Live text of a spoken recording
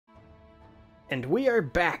And we are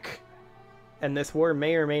back! And this war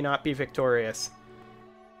may or may not be victorious.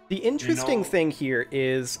 The interesting thing here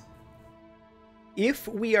is, if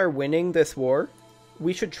we are winning this war,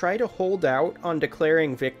 we should try to hold out on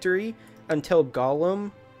declaring victory until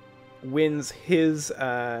Gollum wins his,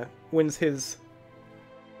 Hang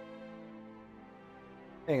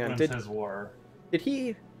on, his war. Did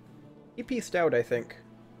he peaced out, I think.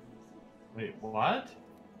 Wait, what?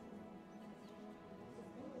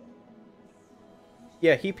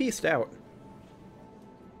 Yeah, he peaced out.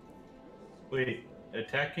 Wait,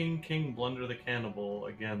 attacking King Blunder the Cannibal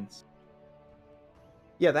against...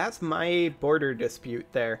 Yeah, that's my border dispute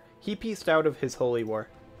there. He peaced out of his holy war.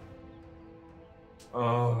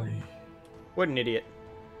 Oh. What an idiot.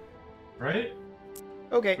 Right?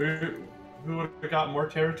 Okay. Who would have got more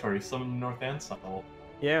territory, some in the north and south?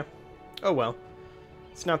 Yeah. Oh well.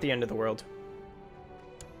 It's not the end of the world.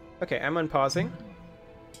 Okay, I'm unpausing.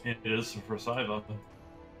 It is for Saiva.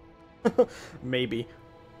 Maybe.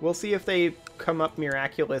 We'll see if they come up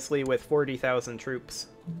miraculously with 40,000 troops.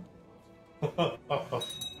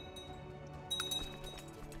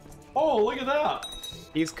 Oh, look at that!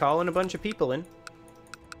 He's calling a bunch of people in.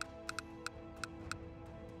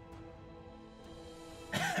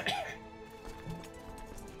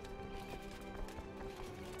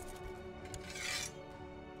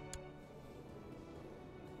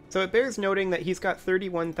 So it bears noting that he's got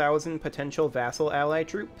 31,000 potential vassal ally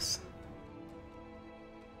troops.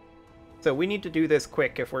 So we need to do this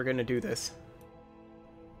quick if we're going to do this.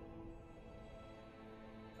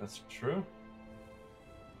 That's true.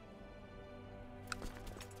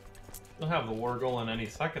 We'll have the war goal in any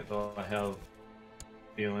second, though, I have a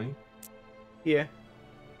feeling. Yeah.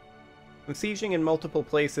 I'm sieging in multiple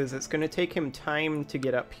places. It's going to take him time to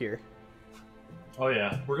get up here. Oh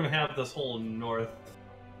yeah, we're going to have this whole north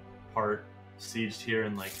part sieged here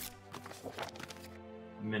in, like,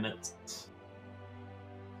 minutes.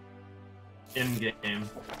 In-game.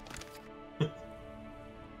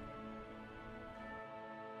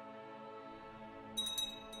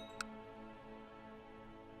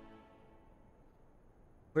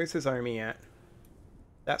 Where's his army at?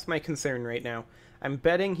 That's my concern right now. I'm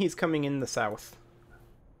betting he's coming in the south.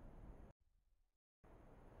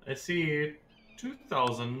 I see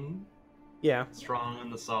 2,000 strong in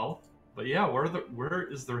the south. But yeah, where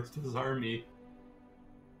is the rest of his army?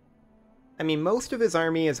 I mean, most of his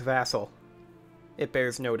army is vassal. It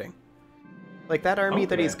bears noting. Like, that army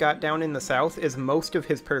that he's got down in the south is most of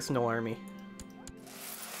his personal army.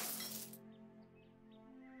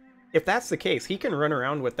 If that's the case, he can run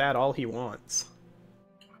around with that all he wants.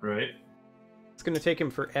 Right. It's going to take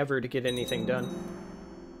him forever to get anything done.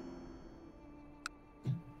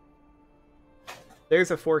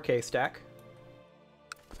 There's a 4K stack.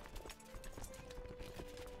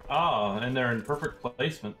 Ah, and they're in perfect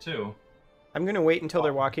placement, too. I'm going to wait until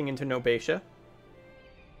they're walking into Nobatia,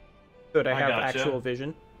 so that I have actual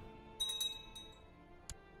vision.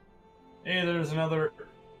 Hey, there's another...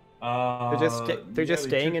 they're just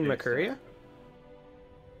staying in Makuria?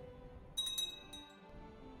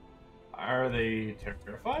 Are they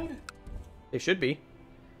terrified? They should be.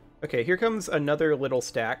 Okay, here comes another little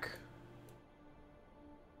stack.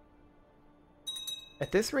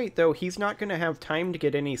 At this rate, though, he's not going to have time to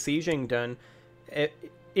get any sieging done.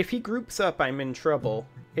 If he groups up, I'm in trouble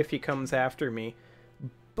if he comes after me.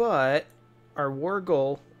 But our war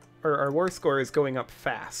goal, or our war score, is going up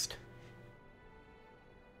fast.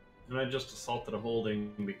 And I just assaulted a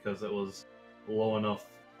holding because it was low enough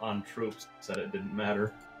on troops that it didn't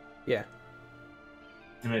matter. Yeah.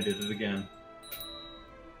 And I did it again.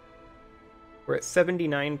 We're at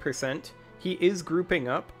 79%. He is grouping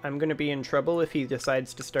up. I'm going to be in trouble if he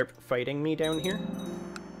decides to start fighting me down here.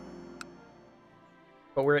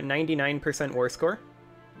 But we're at 99% war score.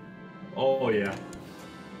 Oh, yeah.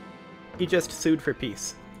 He just sued for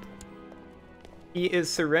peace. He is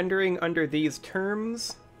surrendering under these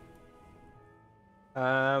terms.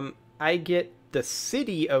 I get the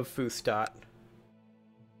city of Fustat.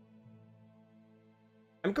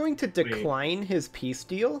 I'm going to decline his peace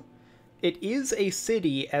deal. It is a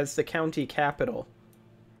city as the county capital,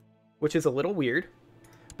 which is a little weird,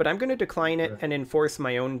 but I'm going to decline it and enforce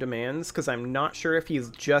my own demands because I'm not sure if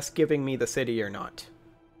he's just giving me the city or not.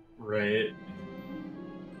 Right.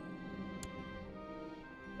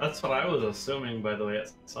 That's what I was assuming, by the way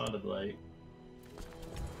it sounded like.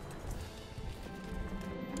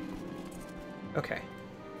 Okay.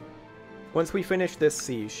 Once we finish this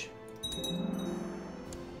siege...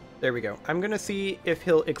 There we go. I'm going to see if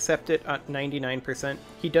he'll accept it at 99%.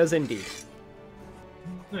 He does indeed.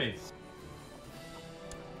 Nice.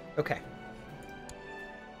 Okay.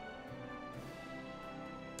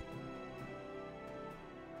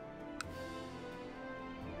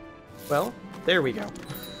 Well, there we go.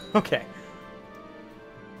 Okay.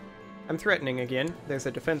 I'm threatening again. There's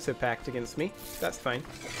a defensive pact against me. That's fine.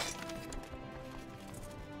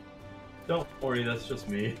 Don't worry, that's just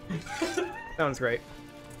me. Sounds right.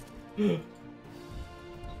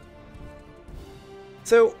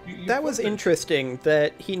 So, that was interesting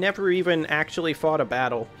that he never even actually fought a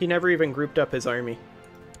battle. He never even grouped up his army.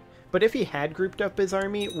 But if he had grouped up his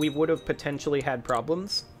army, we would have potentially had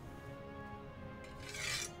problems.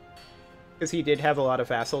 Because he did have a lot of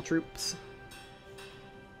vassal troops.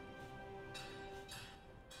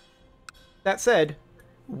 That said,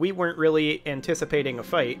 we weren't really anticipating a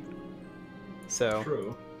fight. So...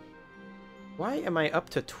 True. Why am I up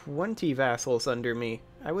to 20 vassals under me?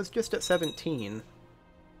 I was just at 17.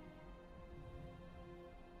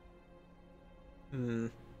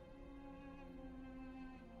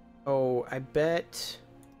 Oh, I bet...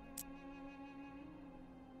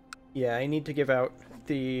 Yeah, I need to give out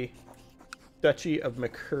the Duchy of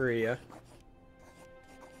Mercuria.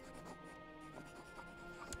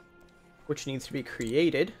 Which needs to be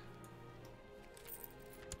created.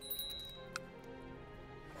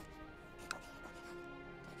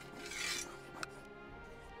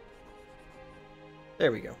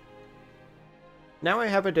 There we go. Now I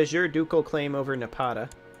have a de jure ducal claim over Napata.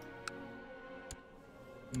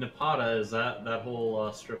 Napata, is that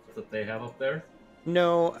whole strip that they have up there?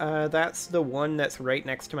 No, that's the one that's right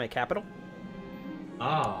next to my capital.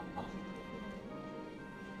 Ah.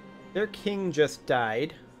 Their king just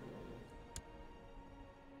died.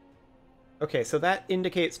 Okay, so that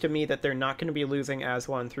indicates to me that they're not going to be losing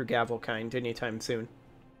Aswan through Gavelkind anytime soon.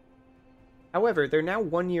 However, they're now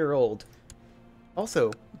 1 year old.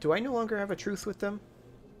 Also, do I no longer have a truce with them?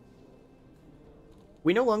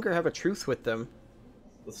 We no longer have a truce with them.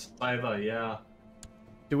 The Saiva, yeah.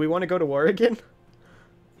 Do we want to go to war again?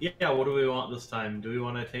 Yeah, what do we want this time? Do we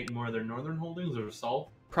want to take more of their northern holdings or south?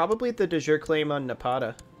 Probably the de jure claim on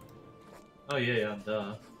Napata. Oh, yeah,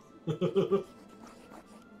 duh.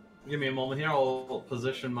 Give me a moment here. I'll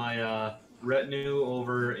position my retinue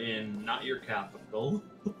over in not your capital.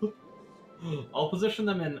 I'll position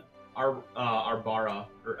them in Arbara,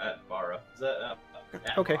 or Atbara. Is that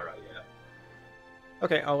Atbara? Okay. Yeah.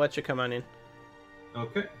 Okay, I'll let you come on in.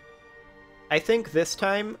 Okay. I think this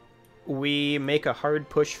time we make a hard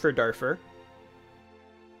push for Darfur.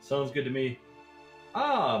 Sounds good to me.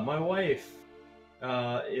 Ah, my wife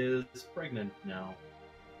is pregnant now.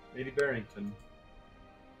 Lady Barrington.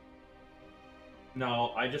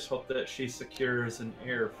 No, I just hope that she secures an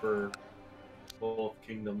heir for both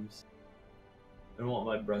kingdoms. I want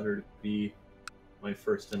my brother to be my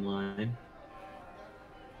first in line.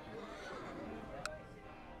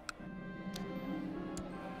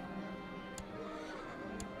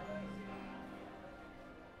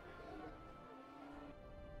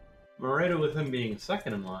 I'm alright with him being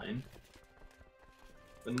second in line,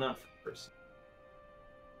 but not first.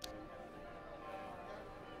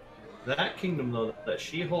 That kingdom, though, that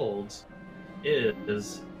she holds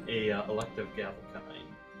is a elective Gavelkind.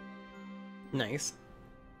 Nice.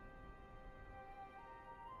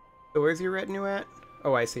 So where's your retinue at?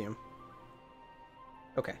 Oh, I see him.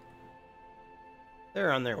 Okay.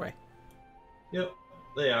 They're on their way. Yep,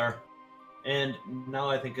 they are. And now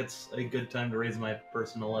I think it's a good time to raise my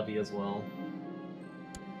personal levy as well.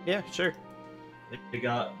 Yeah, sure. They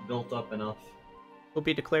got built up enough. We'll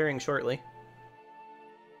be declaring shortly.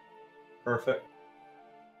 Perfect.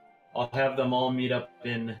 I'll have them all meet up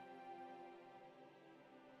in...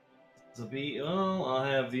 Well, I'll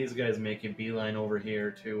have these guys making beeline over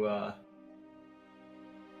here to,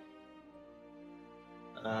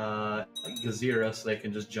 Gazira, so they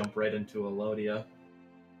can just jump right into Alodia.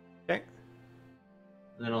 Okay.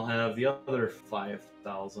 Then I'll have the other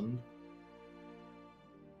 5,000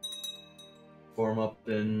 form up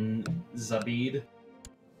in Zabid.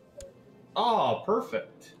 Ah,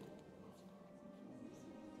 perfect.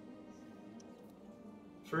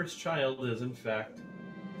 First child is, in fact,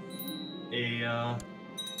 a,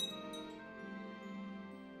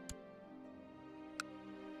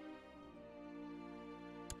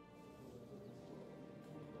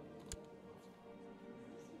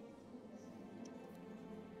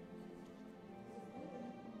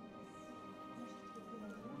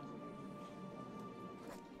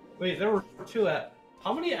 Wait, there were two at...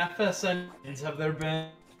 How many FSNs have there been?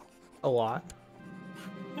 A lot.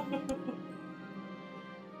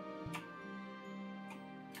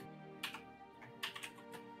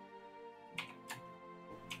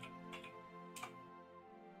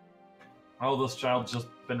 Oh, this child's just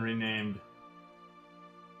been renamed.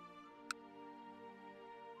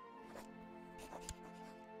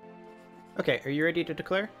 Okay, are you ready to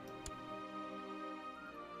declare?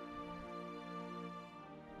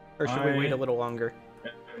 Or should we wait a little longer?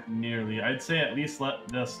 Nearly. I'd say at least let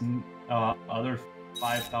this other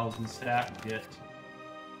 5,000 stack get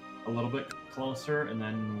a little bit closer, and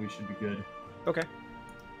then we should be good. Okay.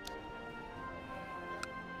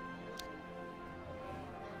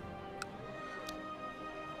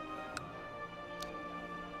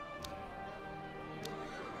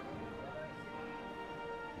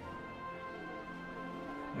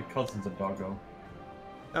 My cousin's a doggo.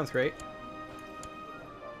 Sounds great.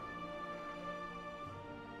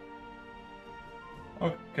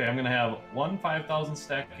 Okay, I'm gonna have one 5,000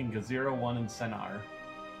 stack in Gazira, one in Senar.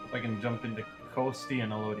 If I can jump into Kosti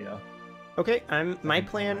and Alodia. Okay, my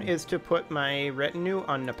plan is to put my retinue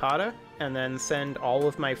on Napata, and then send all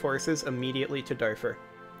of my forces immediately to Darfur.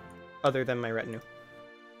 Other than my retinue.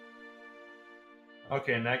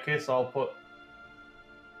 Okay, in that case, I'll put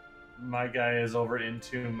my guys over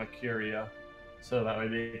into Makuria, so that way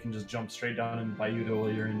they can just jump straight down in Bayuda while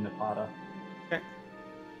you're in Napata. Okay.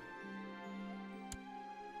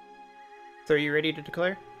 So are you ready to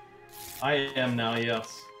declare? I am now,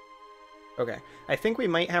 yes. Okay. I think we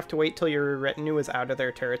might have to wait till your retinue is out of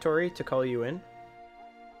their territory to call you in.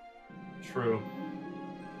 True.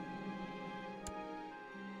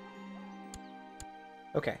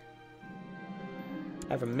 Okay. I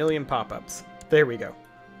have a million pop-ups. There we go.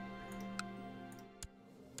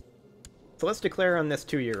 So let's declare on this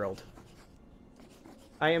 2-year-old.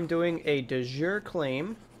 I am doing a de jure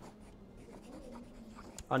claim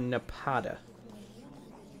on Napata.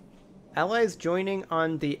 Allies joining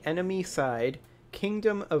on the enemy side,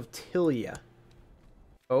 Kingdom of Tilia.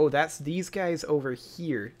 Oh, that's these guys over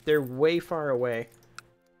here. They're way far away.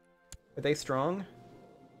 Are they strong?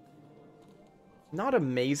 Not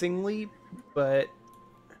amazingly, but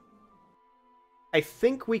I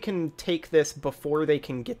think we can take this before they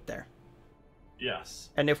can get there. Yes.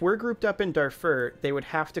 And if we're grouped up in Darfur, they would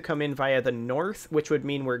have to come in via the north, which would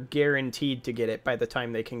mean we're guaranteed to get it by the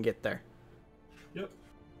time they can get there. Yep.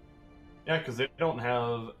 Yeah, because they don't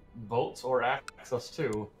have boats or access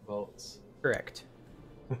to boats. Correct.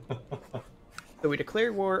 So we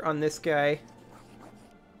declare war on this guy.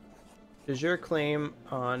 De jure claim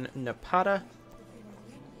on Napata.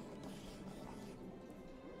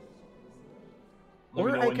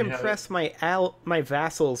 Or I can press my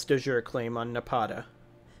vassal's de jure claim on Napata,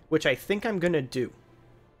 which I think I'm gonna do.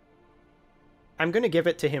 I'm gonna give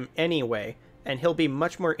it to him anyway, and he'll be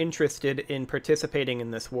much more interested in participating in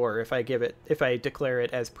this war if I declare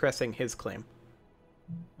it as pressing his claim.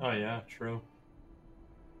 Oh yeah, true.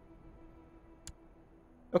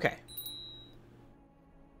 Okay.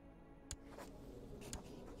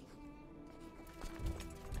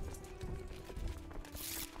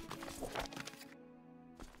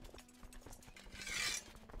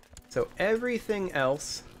 So everything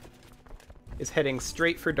else is heading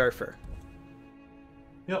straight for Darfur.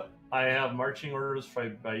 Yep. I have marching orders for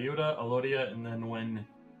Bayuda, Alodia, and then when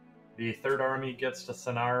the Third Army gets to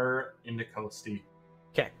Senar, into Kosti.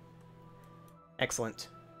 Okay. Excellent.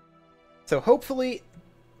 So hopefully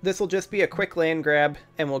this will just be a quick land grab,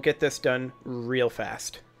 and we'll get this done real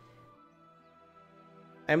fast.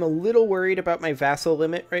 I'm a little worried about my vassal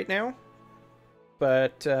limit right now,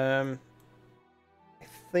 but I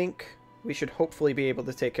think we should hopefully be able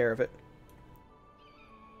to take care of it.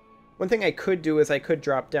 One thing I could do is I could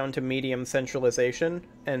drop down to medium centralization,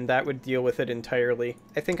 and that would deal with it entirely.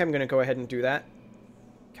 I think I'm going to go ahead and do that.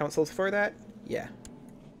 Councils for that? Yeah.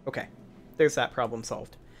 Okay. There's that problem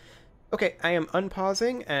solved. Okay, I am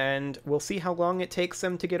unpausing, and we'll see how long it takes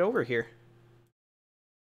them to get over here.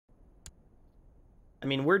 I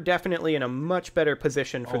mean, we're definitely in a much better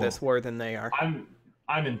position for this war than they are.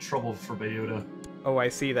 I'm in trouble for Bayuda. Oh, I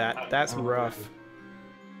see that. That's rough.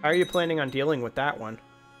 How are you planning on dealing with that one?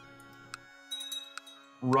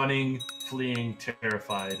 Running, fleeing,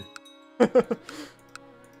 terrified.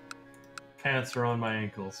 Pants around my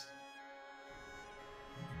ankles.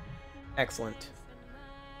 Excellent.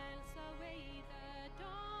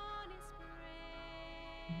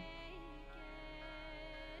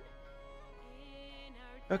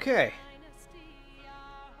 Okay.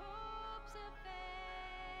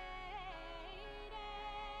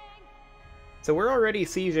 So we're already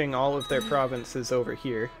sieging all of their provinces over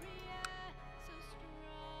here.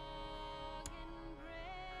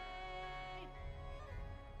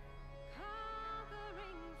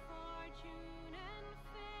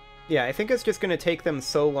 Yeah, I think it's just going to take them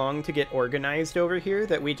so long to get organized over here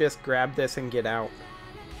that we just grab this and get out.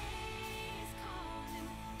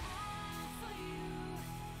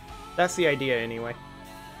 That's the idea anyway.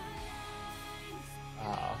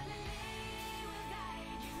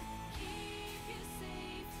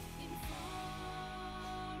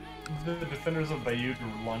 the defenders of Bayeux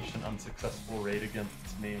launched an unsuccessful raid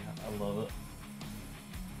against me. I love it.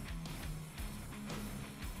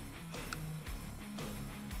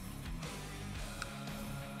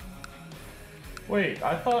 Wait,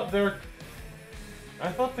 I thought the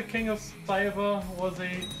King of Saiva was a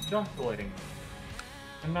duckling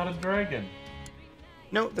and not a dragon.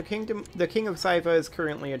 No, the King of Saiva is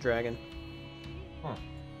currently a dragon. Huh.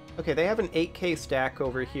 Okay, they have an 8k stack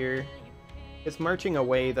over here. It's marching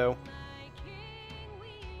away, though.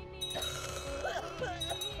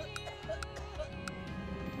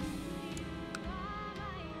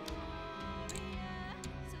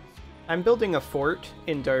 I'm building a fort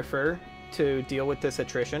in Darfur to deal with this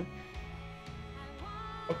attrition.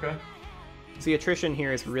 Okay. The attrition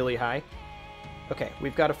here is really high. Okay,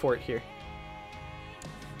 we've got a fort here.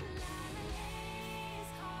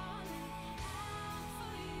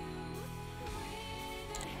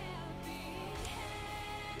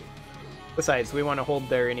 Besides, we want to hold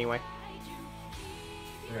there anyway.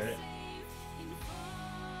 Right.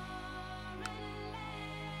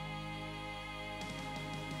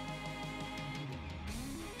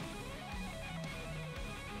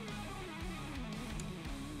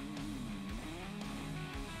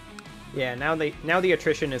 Yeah, now the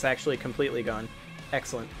attrition is actually completely gone.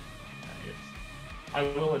 Excellent. Nice. I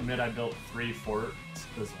will admit I built 3 forts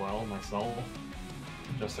as well myself,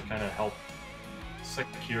 just to kind of help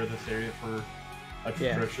secure this area for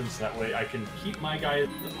attrition, so that way I can keep my guys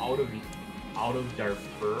out of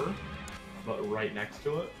Darfur, but right next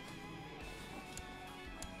to it.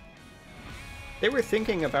 They were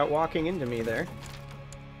thinking about walking into me there.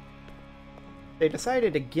 They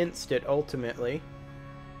decided against it ultimately.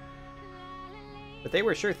 But they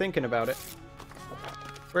were sure thinking about it.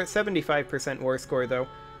 We're at 75% war score, though.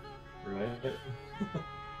 Right.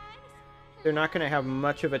 They're not going to have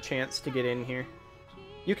much of a chance to get in here.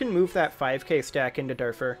 You can move that 5k stack into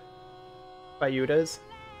Darfur. Bayuda's.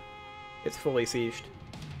 It's fully sieged.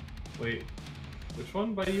 Wait, which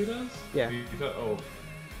one? Bayuda's? Yeah. Oh,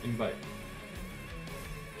 invite.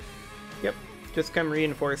 Yep, just come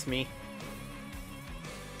reinforce me.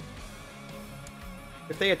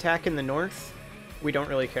 If they attack in the north, we don't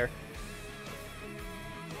really care.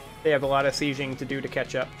 They have a lot of sieging to do to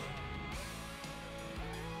catch up.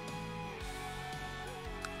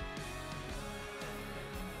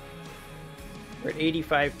 We're at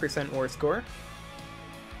 85% war score.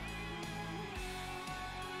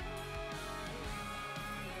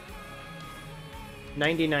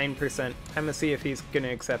 %. I'm gonna see if he's gonna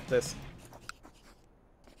accept this.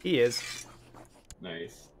 He is.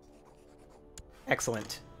 Nice.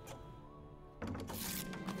 Excellent.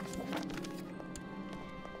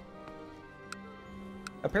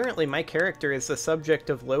 Apparently my character is the subject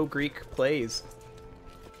of low Greek plays.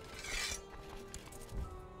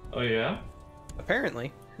 Oh yeah?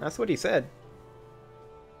 Apparently. That's what he said.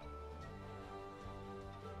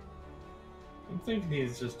 I'm thinking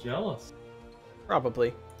he's just jealous.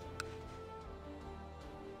 Probably.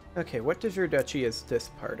 Okay, what does your duchy is this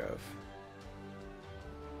part of?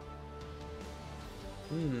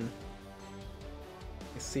 I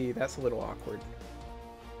see, that's a little awkward.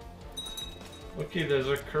 Okay, there's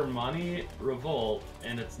a Kermani revolt,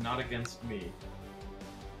 and it's not against me.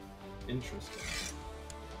 Interesting.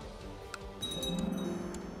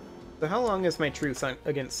 So how long is my truce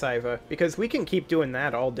against Saiva? Because we can keep doing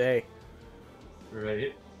that all day.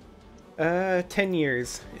 Right. 10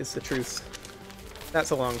 years is the truce.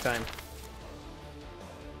 That's a long time.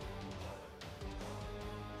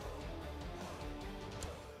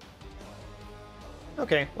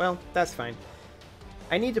 Okay, well, that's fine.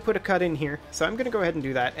 I need to put a cut in here, so I'm going to go ahead and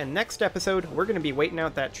do that. And next episode, we're going to be waiting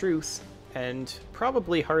out that truce, and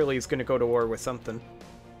probably Harley's going to go to war with something.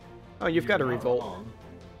 Oh, you've got a revolt. Wrong.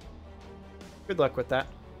 Good luck with that.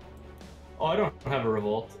 Oh, I don't have a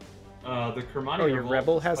revolt. The Kermani Oh, your revolt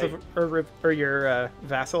rebel has fight... or your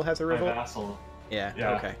vassal has a My revolt? vassal. Yeah,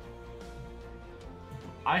 Yeah. okay.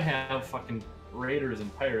 I have fucking raiders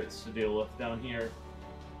and pirates to deal with down here.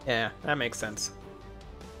 Yeah, that makes sense.